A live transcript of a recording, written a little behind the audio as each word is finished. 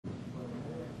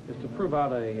is to prove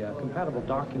out a compatible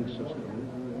docking system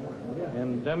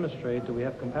and demonstrate that we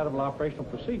have compatible operational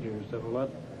procedures that will let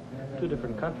two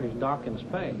different countries dock in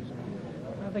space.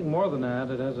 I think more than that,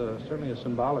 it has certainly a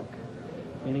symbolic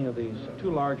meaning of these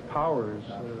two large powers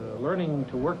learning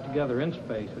to work together in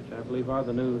space, which I believe are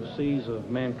the new seas of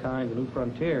mankind, the new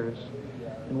frontiers,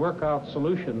 and work out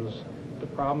solutions to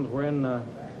problems wherein,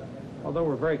 although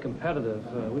we're very competitive,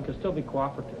 we can still be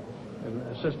cooperative and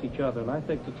assist each other. And I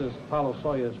think that this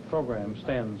Apollo-Soyuz program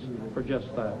stands for just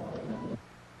that.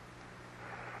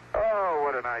 Oh,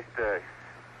 what a nice day.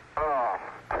 Oh,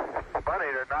 funny,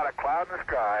 there's not a cloud in the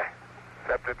sky,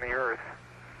 except in the earth.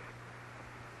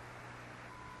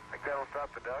 Think that'll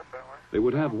stop the dust that way? They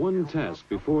would have one task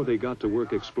before they got to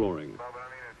work exploring.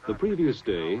 The previous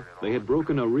day, they had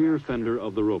broken a rear fender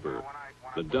of the rover.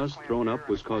 The dust thrown up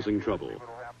was causing trouble.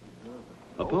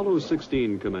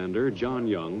 Apollo-16 commander John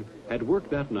Young had worked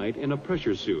that night in a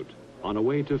pressure suit on a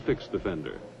way to fix the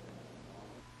fender.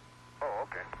 Oh,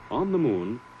 okay. On the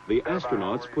moon, the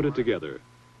astronauts put it together.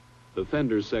 The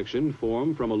fender section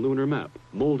formed from a lunar map,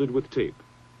 molded with tape,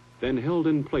 then held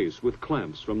in place with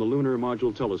clamps from the Lunar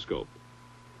Module Telescope.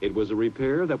 It was a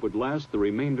repair that would last the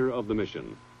remainder of the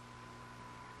mission.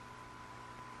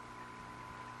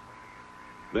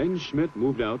 Then Schmidt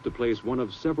moved out to place one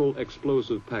of several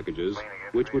explosive packages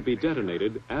which would be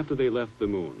detonated after they left the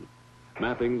moon,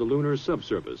 mapping the lunar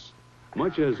subsurface,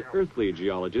 much as earthly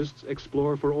geologists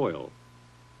explore for oil.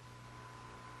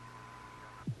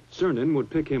 Cernan would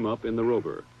pick him up in the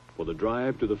rover for the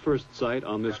drive to the first site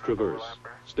on this traverse,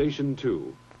 Station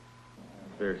 2.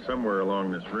 They're somewhere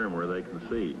along this rim where they can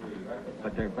see.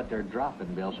 But they're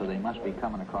dropping, Bill, so they must be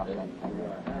coming across that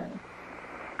thing.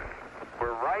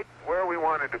 We're right where we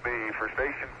wanted to be for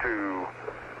Station 2,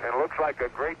 and it looks like a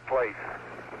great place.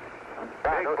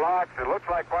 Big blocks. It looks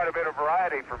like quite a bit of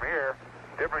variety from here.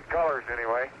 Different colors,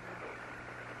 anyway.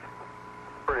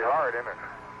 Pretty hard, isn't it?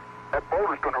 That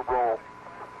boulder's going to roll.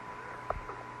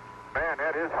 Man,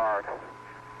 that is hard.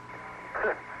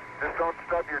 Just don't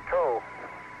stub your toe.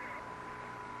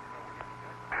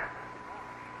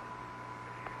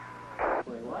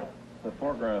 The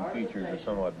foreground features are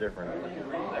somewhat different,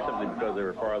 simply because they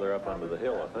were farther up onto the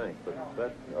hill, I think.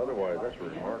 But otherwise, that's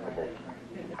remarkable.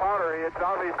 Pottery, it's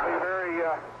obviously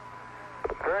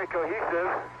very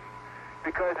cohesive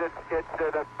because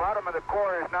the bottom of the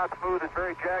core is not smooth. It's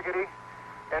very jaggedy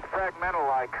and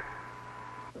fragmental-like.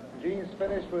 Gene's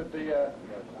finished with the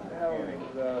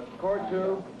core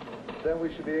tube, then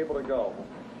we should be able to go.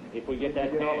 If we get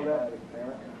that all of that.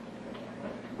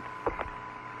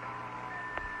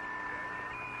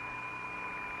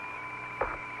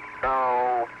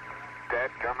 No,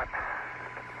 dadgummit.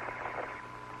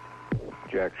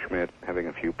 Jack Schmidt having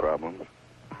a few problems.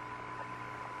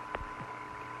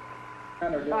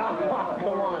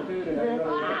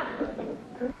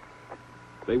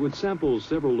 They would sample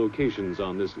several locations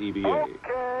on this EVA,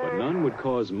 but none would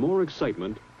cause more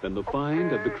excitement than the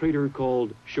find of the crater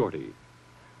called Shorty.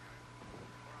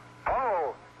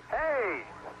 Oh, hey!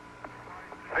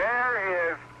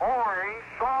 There is orange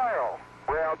soil.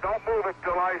 Well, don't move it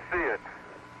till I see it.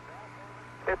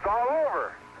 It's all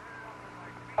over.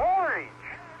 Orange!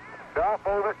 Don't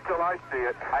move it till I see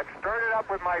it. I've stirred it up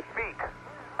with my feet.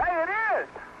 Hey, it is!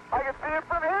 I can see it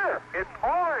from here. It's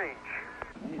orange.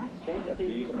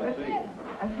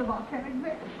 That's the volcanic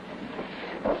mix.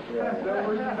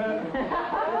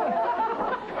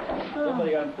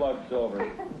 Somebody unplugged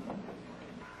silver.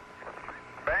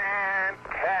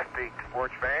 Fantastic,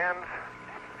 sports fans.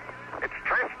 It's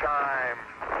trench time.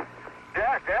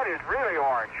 Jack, that is really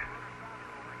orange.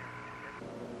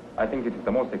 I think it is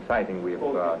the most exciting we've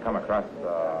come across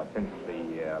since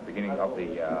the beginning of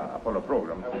the Apollo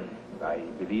program. I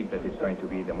believe that it's going to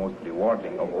be the most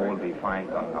rewarding of all the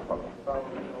finds on Apollo.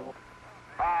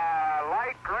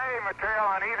 Light gray material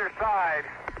on either side.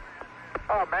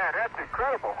 Oh, man, that's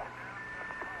incredible.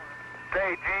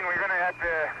 Say, Gene, we're going to have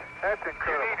to... That's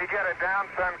incredible. You need to get a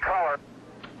down-sun color.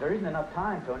 There isn't enough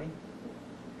time, Tony,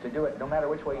 to do it, no matter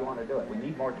which way you want to do it. We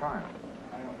need more time.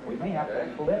 We may have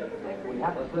to slip. We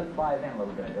have to slip 5 in a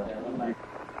little bit.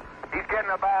 He's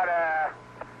getting about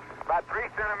 3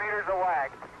 centimeters of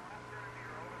wax.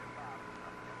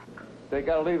 They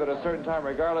got to leave at a certain time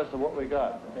regardless of what we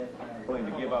got. Willing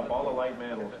to give up all the light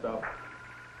mantle stuff.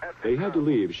 They had to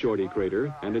leave Shorty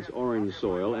Crater and its orange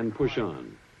soil and push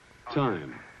on.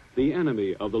 Time, the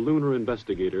enemy of the lunar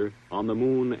investigator on the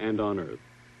moon and on Earth.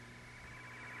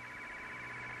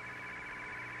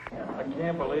 I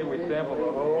can't believe we sampled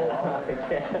the whole... I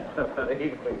can't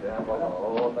believe we sampled the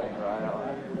whole thing right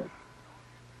on.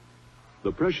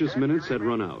 The precious minutes had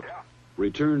run out.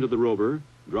 Return to the rover,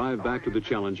 drive back to the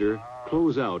Challenger,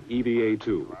 close out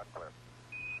EVA-2.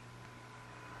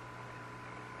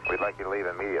 We'd like you to leave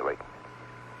immediately.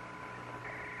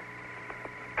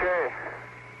 Okay.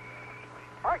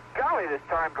 My golly, this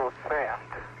time goes fast.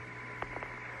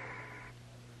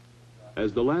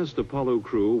 As the last Apollo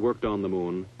crew worked on the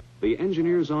moon, the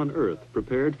engineers on Earth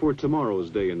prepared for tomorrow's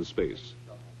day in space.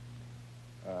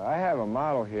 I have a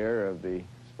model here of the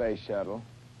space shuttle.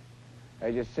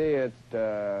 As you see, it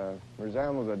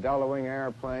resembles a double-wing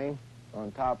airplane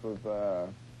on top of a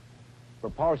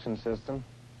propulsion system.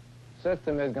 The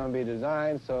system is going to be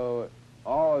designed so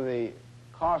all of the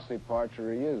costly parts are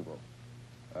reusable.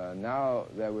 Now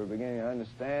that we're beginning to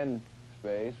understand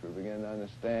space, we're beginning to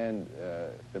understand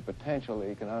the potential,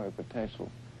 the economic potential.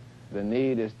 The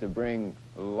need is to bring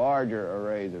larger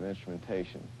arrays of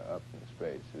instrumentation up in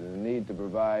space. There's a need to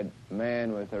provide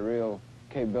man with a real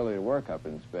capability to work up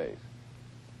in space.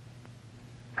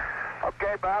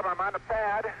 Okay, Bob, I'm on the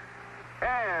pad,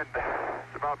 and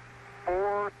it's about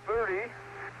 4:30,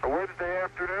 a Wednesday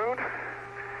afternoon,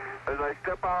 as I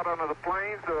step out onto the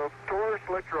plains of Torres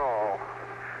Littoral.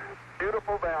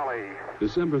 Beautiful valley.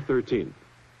 December 13th.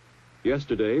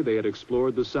 Yesterday, they had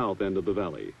explored the south end of the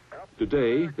valley.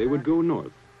 Today, they would go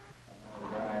north.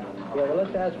 Yeah, well,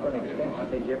 let's ask for an extension.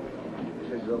 Hey, Jim,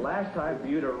 this is the last time for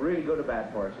you to really go to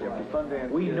bat for us,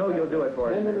 Jim. We know you'll do it for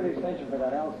us. Send an extension for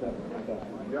that L7.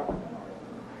 Yeah.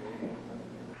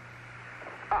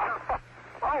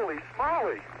 Holy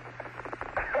smoly!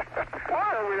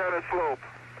 Why are we on a slope?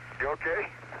 You okay?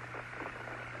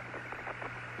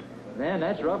 Man,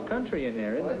 that's rough country in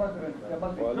there, isn't it?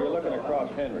 Well, you're looking across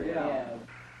Henry. And let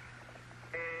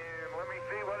me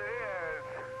see what it is.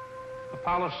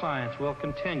 Apollo science will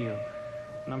continue,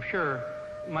 and I'm sure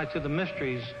you might say the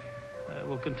mysteries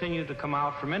will continue to come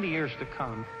out for many years to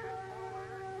come.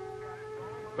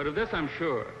 But of this I'm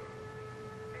sure.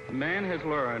 Man has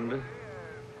learned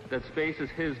that space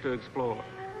is his to explore.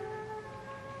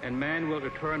 And man will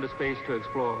return to space to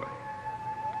explore,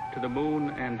 to the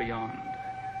moon and beyond.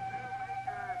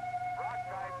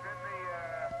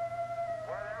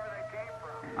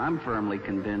 I'm firmly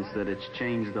convinced that it's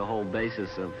changed the whole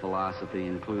basis of philosophy,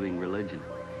 including religion.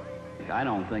 I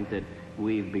don't think that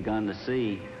we've begun to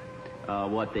see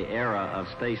what the era of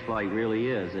spaceflight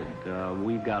really is.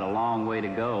 We've got a long way to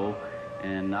go,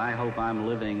 and I hope I'm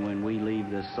living when we leave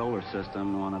this solar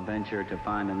system on a venture to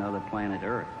find another planet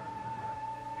Earth.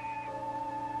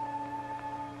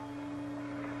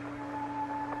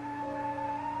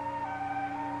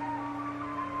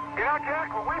 You know, Jack,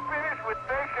 when we finish with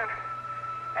Station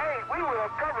 8, we will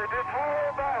have covered this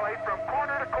whole valley from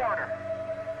corner to corner.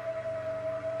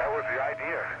 That was the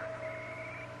idea.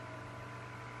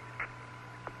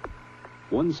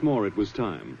 Once more, it was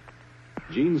time.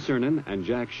 Gene Cernan and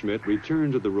Jack Schmitt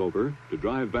returned to the rover to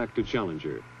drive back to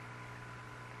Challenger.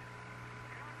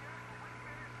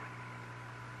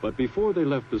 But before they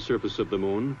left the surface of the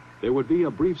moon, there would be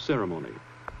a brief ceremony.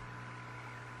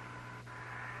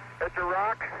 It's a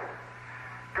rock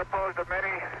composed of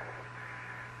many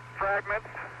fragments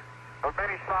of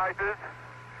many sizes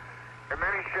and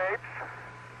many shapes.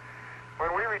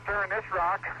 When we return this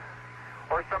rock,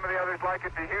 or some of the others like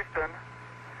it, to Houston,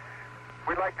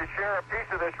 we'd like to share a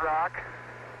piece of this rock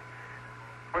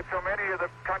with so many of the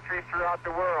countries throughout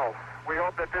the world. We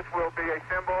hope that this will be a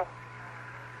symbol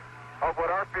of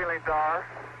what our feelings are,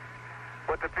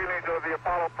 what the feelings of the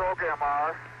Apollo program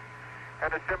are,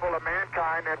 and a symbol of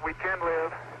mankind that we can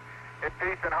live in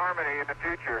peace and harmony in the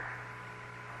future.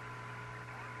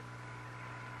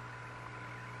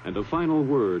 And a final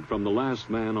word from the last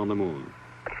man on the moon.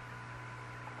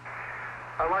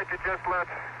 I'd like to just let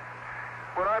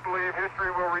what I believe history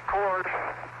will record,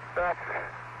 that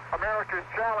America's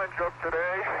challenge of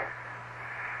today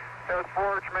has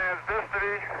forged man's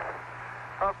destiny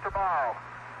of tomorrow.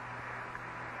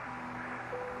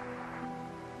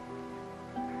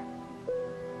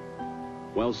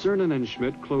 While Cernan and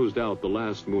Schmitt closed out the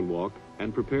last moonwalk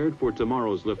and prepared for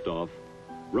tomorrow's liftoff,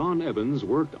 Ron Evans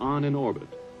worked on in orbit.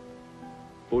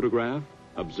 Photograph,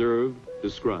 observe,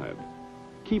 describe.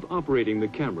 Keep operating the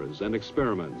cameras and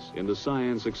experiments in the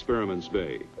Science Experiments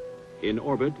Bay. In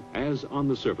orbit, as on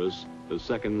the surface, the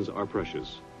seconds are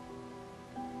precious.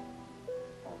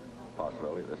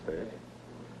 Possibility at this stage.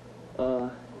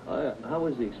 How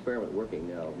is the experiment working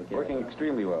now, mechanically? Working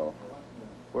extremely well.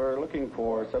 We're looking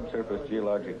for subsurface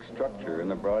geologic structure in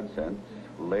the broad sense,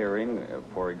 layering,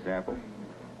 for example.